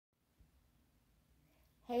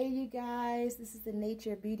Hey you guys, this is the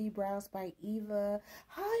Nature Beauty Brows by Eva.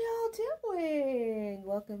 How y'all doing?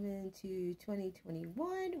 Welcome into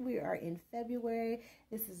 2021. We are in February.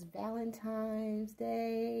 This is Valentine's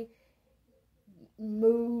Day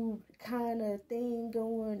mood kind of thing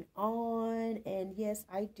going on. And yes,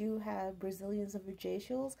 I do have Brazilians of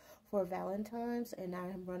facials for Valentine's, and I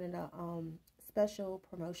am running a special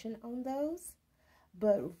promotion on those.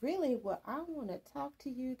 But really what I want to talk to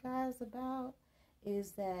you guys about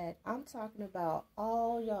is that I'm talking about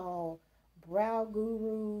all y'all brow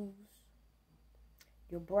gurus,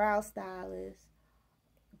 your brow stylists,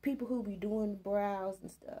 people who be doing brows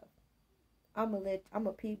and stuff. I'm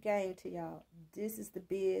a peep game to y'all. This is the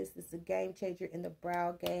biz. This is a game changer in the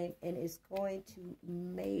brow game, and it's going to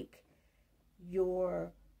make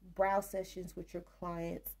your brow sessions with your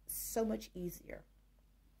clients so much easier.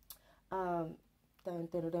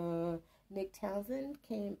 Nicck Townsend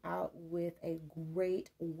came out with a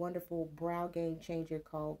great, wonderful brow game changer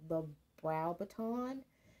called the Browbaton.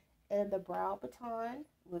 And the Browbaton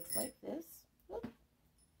looks like this. Look.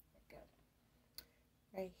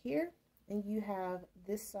 Right here. And you have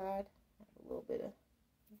this side, a little bit of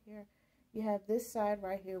here. You have this side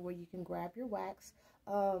right here where you can grab your wax.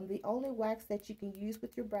 The only wax that you can use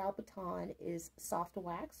with your Browbaton is soft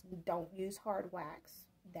wax. Don't use hard wax.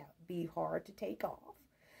 That would be hard to take off.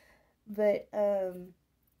 But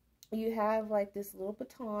you have like this little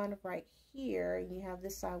baton right here, and you have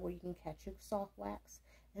this side where you can catch your soft wax.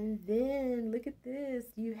 And then look at this,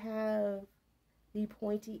 you have the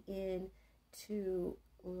pointy end to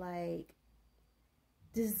like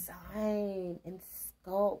design and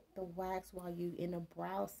sculpt the wax while you in a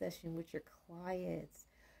brow session with your clients.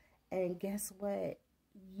 And guess what?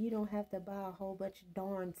 You don't have to buy a whole bunch of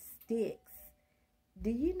darn sticks. Do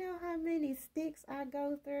you know how many sticks I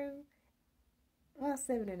go through? About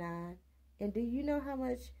 7 or 9. And do you know how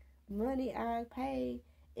much money I pay?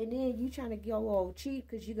 And then you trying to go all cheap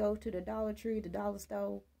because you go to the Dollar Tree, the dollar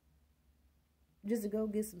store, just to go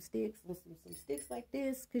get some sticks and some sticks like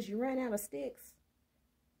this because you ran out of sticks.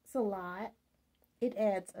 It's a lot. It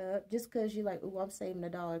adds up. Just because you're like, oh, I'm saving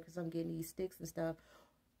 $1 because I'm getting these sticks and stuff.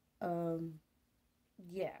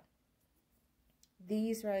 Yeah.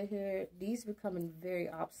 These right here, these becoming very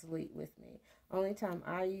obsolete with me. Only time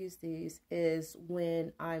I use these is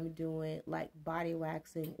when I'm doing like body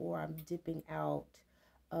waxing, or I'm dipping out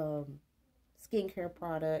skincare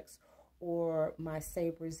products, or my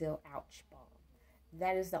Say Brazil Ouch Balm.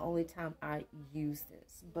 That is the only time I use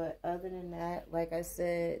this. But other than that, like I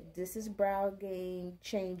said, this is brow game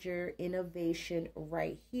changer innovation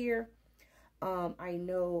right here. I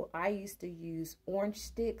know I used to use orange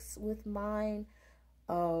sticks with mine.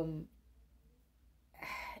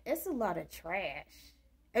 It's a lot of trash.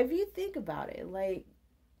 If you think about it, like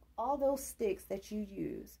all those sticks that you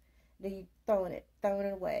use, then you throwing it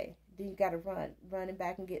away. Then you gotta running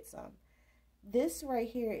back and get some. This right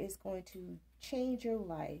here is going to change your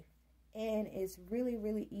life, and it's really,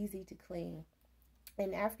 really easy to clean.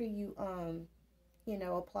 And after you you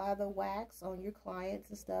know, apply the wax on your clients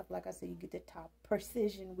and stuff, like I said, you get the top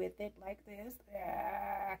precision with it like this.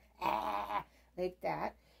 Like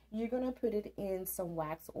that. You're going to put it in some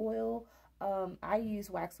wax oil. I use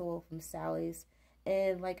wax oil from Sally's.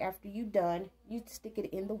 And like after you're done, you stick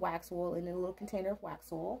it in the wax oil, in a little container of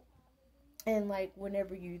wax oil. And like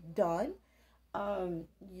whenever you're done,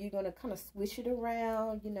 you're going to kind of swish it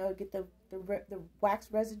around, you know, get the wax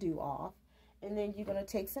residue off. And then you're going to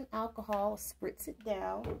take some alcohol, spritz it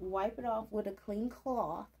down, wipe it off with a clean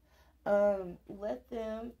cloth. Let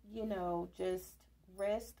them, you know, just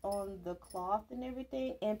rest on the cloth and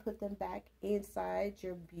everything, and put them back inside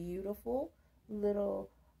your beautiful little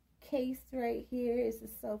case right here. It's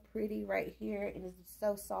just so pretty right here, and it's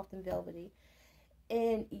so soft and velvety.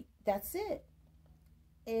 And that's it.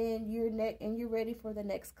 And you're ready for the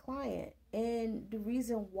next client. And the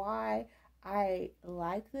reason why I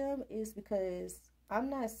like them is because I'm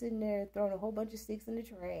not sitting there throwing a whole bunch of sticks in the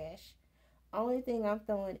trash. Only thing I'm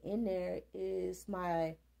throwing in there is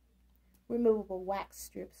my removable wax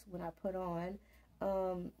strips when I put on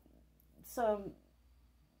some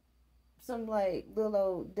like little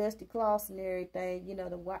old dusty cloths and everything, you know,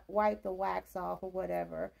 to wipe the wax off or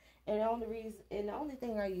whatever. And the only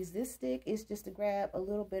thing I use this stick is just to grab a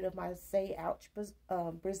little bit of my Say Ouch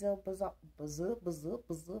Brazil.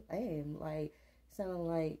 I am like sounding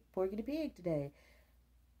like Porky the Pig today.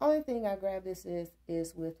 Only thing I grab this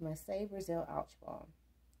is with my Say Brazil Ouch Balm.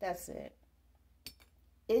 That's it.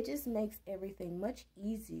 It just makes everything much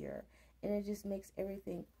easier, and it just makes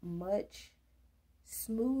everything much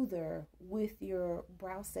smoother with your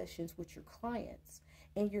brow sessions with your clients.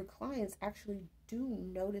 And your clients actually do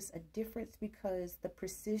notice a difference because the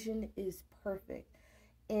precision is perfect.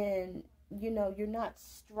 And, you know, you're not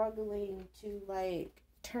struggling to like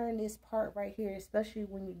turn this part right here, especially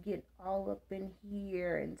when you get all up in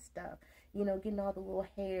here and stuff, you know, getting all the little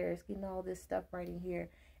hairs, getting all this stuff right in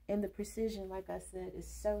here. And the precision, like I said, is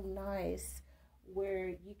so nice where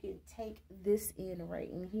you can take this in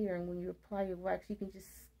right in here, and when you apply your wax, you can just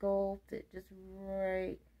sculpt it just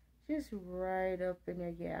right up in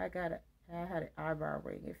there. Yeah, I had an eyebrow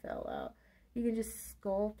ring, it fell out. You can just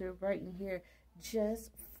sculpt it right in here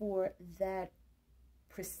just for that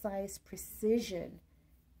precise precision.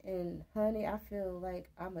 And honey, I feel like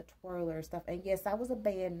I'm a twirler and stuff. And yes, I was a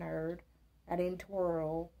band nerd. I didn't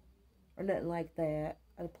twirl or nothing like that.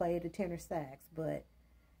 I played the tenor sax, but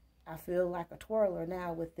I feel like a twirler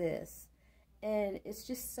now with this. And it's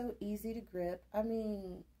just so easy to grip. I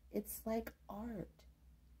mean, it's like art.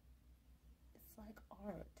 It's like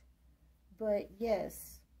art. But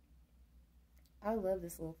yes, I love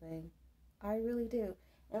this little thing. I really do.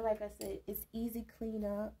 And like I said, it's easy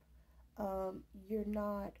cleanup. You're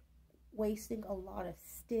not wasting a lot of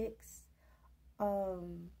sticks.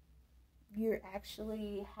 You're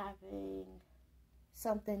actually having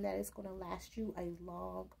something that is going to last you a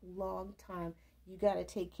long time. You got to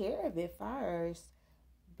take care of it first,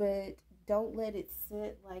 but don't let it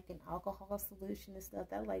sit like an alcohol solution and stuff.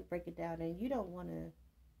 That like break it down, and you don't want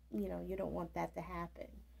to, you know, you don't want that to happen.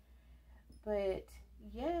 But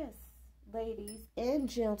yes, ladies and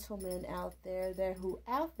gentlemen out there, who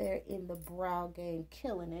out there in the brow game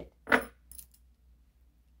killing it,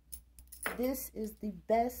 this is the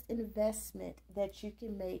best investment that you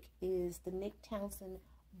can make, is the Nicck Townsend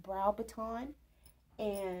Browbaton.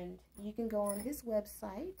 And you can go on his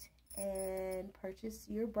website and purchase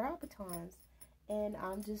your brow batons. And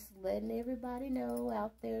I'm just letting everybody know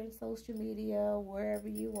out there in social media, wherever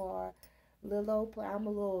you are, I'm a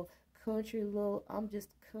little country, I'm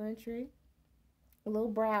just country, a little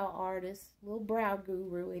brow artist, little brow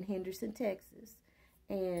guru in Henderson, Texas.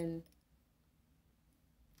 And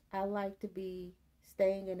I like to be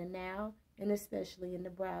staying in the now, and especially in the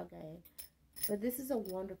brow game. But this is a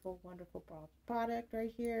wonderful, wonderful product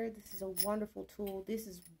right here. This is a wonderful tool. This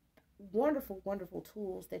is wonderful, wonderful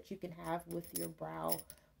tools that you can have with your brow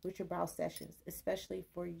sessions, especially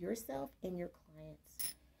for yourself and your clients.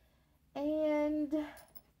 And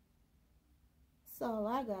that's all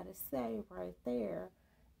I gotta say right there.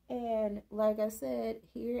 And like I said,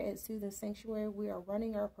 here at Soothing Sanctuary, we are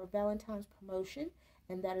running our Valentine's promotion,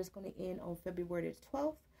 and that is going to end on February the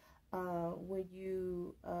 12th. When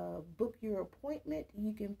you book your appointment,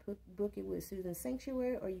 you can book it with Soothing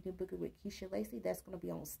Sanctuary, or you can book it with Keisha Lacey. That's going to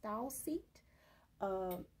be on Style Seat.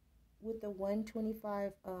 With the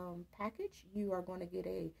 $125 package, you are going to get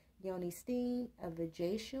a yoni steam, a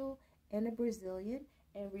vajacial, and a Brazilian,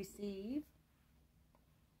 and receive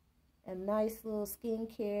a nice little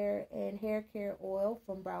skincare and hair care oil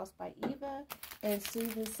from Brows by Eva, and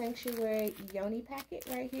Soothing Sanctuary yoni packet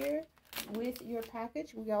right here. With your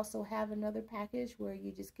package, we also have another package where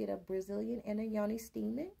you just get a Brazilian and a yoni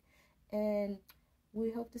steaming. And we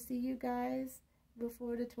hope to see you guys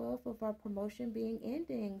before the 12th of our promotion being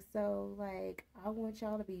ending. So like, I want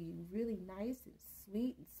y'all to be really nice and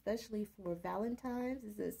sweet, especially for Valentine's.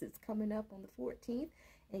 It's coming up on the 14th,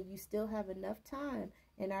 and you still have enough time,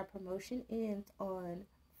 and our promotion ends on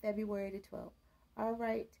February the 12th. All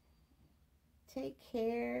right, take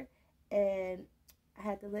care. And I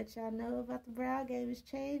had to let y'all know about the brow game is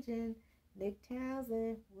changing. Nicck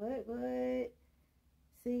Townsend, what?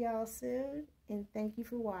 See y'all soon, and thank you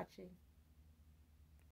for watching.